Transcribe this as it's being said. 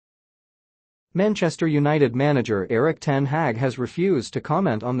Manchester United manager Erik Ten Hag has refused to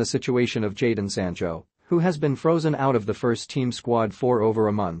comment on the situation of Jadon Sancho, who has been frozen out of the first-team squad for over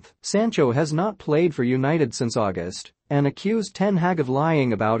a month. Sancho has not played for United since August and accused Ten Hag of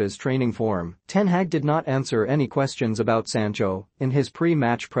lying about his training form. Ten Hag did not answer any questions about Sancho in his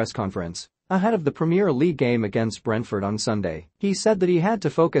pre-match press conference ahead of the Premier League game against Brentford on Sunday. He said that he had to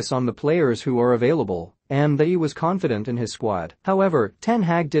focus on the players who are available and that he was confident in his squad. However, Ten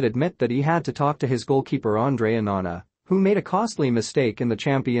Hag did admit that he had to talk to his goalkeeper Andre Onana, who made a costly mistake in the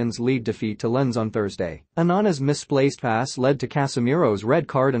Champions League defeat to Lens on Thursday. Onana's misplaced pass led to Casemiro's red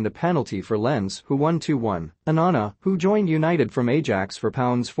card and a penalty for Lens, who won 2-1. Onana, who joined United from Ajax for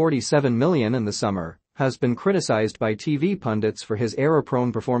 £47 million in the summer, has been criticized by TV pundits for his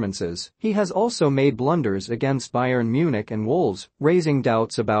error-prone performances. He has also made blunders against Bayern Munich and Wolves, raising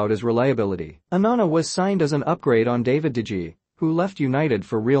doubts about his reliability. Onana was signed as an upgrade on David De Gea, who left United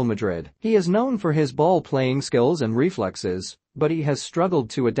for Real Madrid. He is known for his ball-playing skills and reflexes, but he has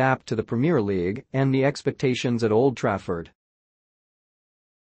struggled to adapt to the Premier League and the expectations at Old Trafford.